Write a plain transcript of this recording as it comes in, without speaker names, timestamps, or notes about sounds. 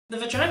The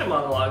Vagina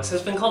Monologues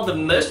has been called the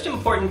most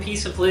important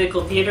piece of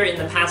political theater in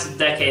the past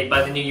decade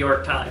by the New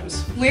York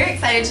Times. We're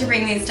excited to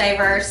bring these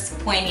diverse,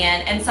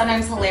 poignant, and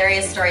sometimes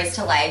hilarious stories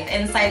to life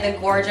inside the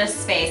gorgeous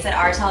space at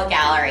Artel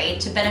Gallery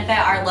to benefit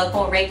our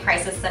local rape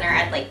crisis center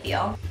at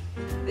Lakeview.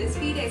 This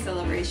V-Day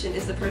celebration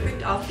is the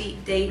perfect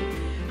offbeat date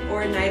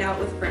or a night out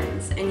with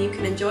friends, and you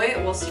can enjoy it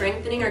while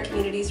strengthening our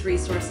community's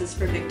resources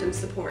for victim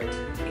support.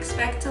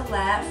 Expect to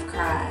laugh,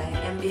 cry,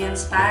 and be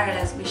inspired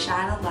as we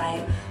shine a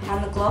light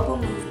on the global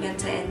movement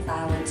to end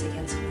violence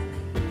against women.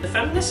 The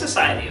Feminist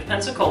Society of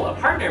Pensacola,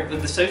 partnered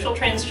with the Social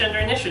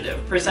Transgender Initiative,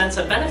 presents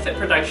a benefit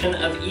production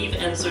of Eve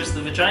Ensler's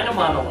The Vagina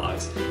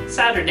Monologues,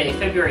 Saturday,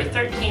 February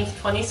 13th,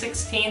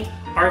 2016,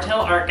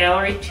 Artel Art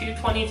Gallery,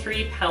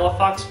 223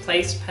 Palafox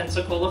Place,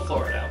 Pensacola,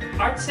 Florida.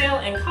 Art sale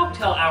and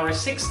cocktail hour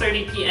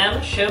 6:30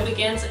 p.m. Show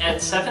begins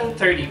at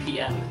 7:30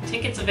 p.m.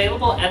 Tickets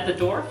available at the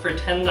door for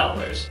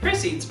 $10.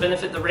 Proceeds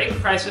benefit the Rape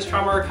Crisis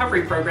Trauma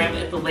Recovery Program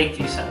at the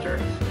Lakeview Center.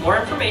 More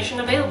information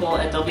available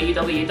at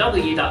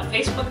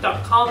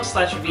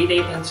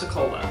www.facebook.com/VDay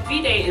Pensacola.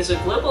 V-Day is a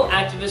global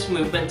activist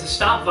movement to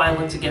stop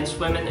violence against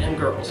women and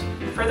girls.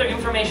 Further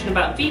information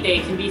about V-Day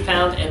can be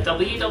found at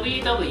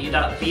www.vday.org.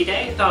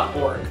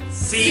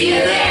 See you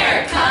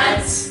there,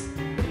 cunts!